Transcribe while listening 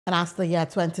And as the year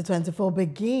 2024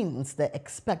 begins, the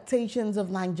expectations of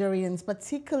Nigerians,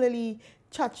 particularly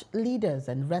church leaders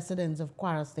and residents of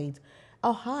Kwara State,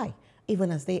 are high, even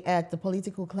as they urge the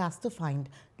political class to find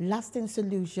lasting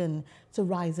solution to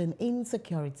rising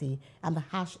insecurity and the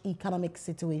harsh economic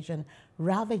situation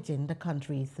ravaging the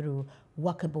country through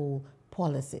workable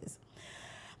policies.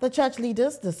 The church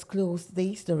leaders disclosed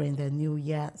this during their New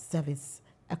Year service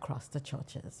across the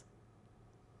churches.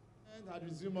 Had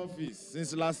resumed office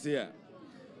since last year.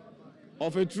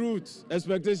 Of a truth,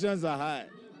 expectations are high.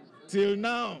 Till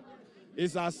now,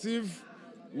 it's as if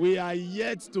we are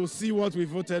yet to see what we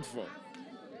voted for.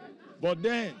 But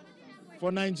then,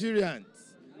 for Nigerians,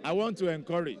 I want to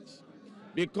encourage,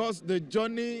 because the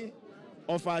journey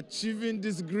of achieving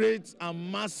these great and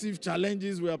massive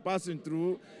challenges we are passing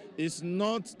through is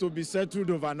not to be settled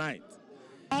overnight.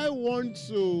 I want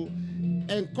to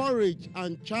encourage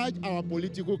and charge our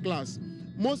political class,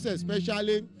 most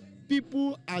especially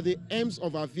people at the ends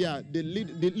of affairs, the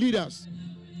leaders.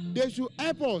 They should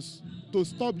help us to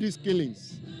stop these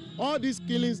killings. All these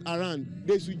killings around,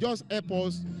 they should just help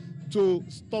us to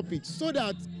stop it so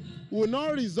that we will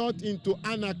not result into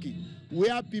anarchy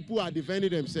where people are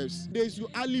defending themselves. They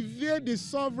should alleviate the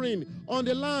suffering on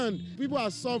the land. People are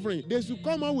suffering. They should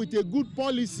come up with a good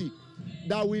policy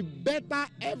that will better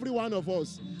every one of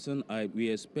us. So we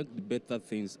expect better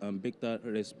things and better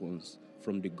response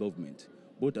from the government,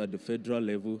 both at the federal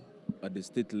level, at the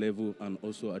state level, and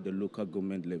also at the local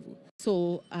government level.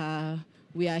 So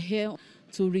we are here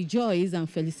to rejoice and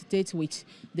felicitate with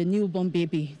the newborn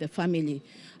baby, the family,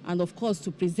 and of course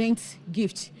to present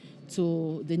gifts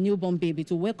to the newborn baby,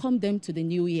 to welcome them to the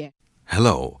new year.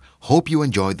 Hello, hope you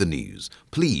enjoyed the news.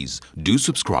 Please do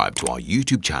subscribe to our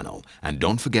YouTube channel and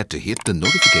don't forget to hit the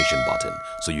notification button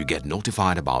so you get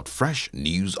notified about fresh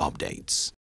news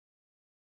updates.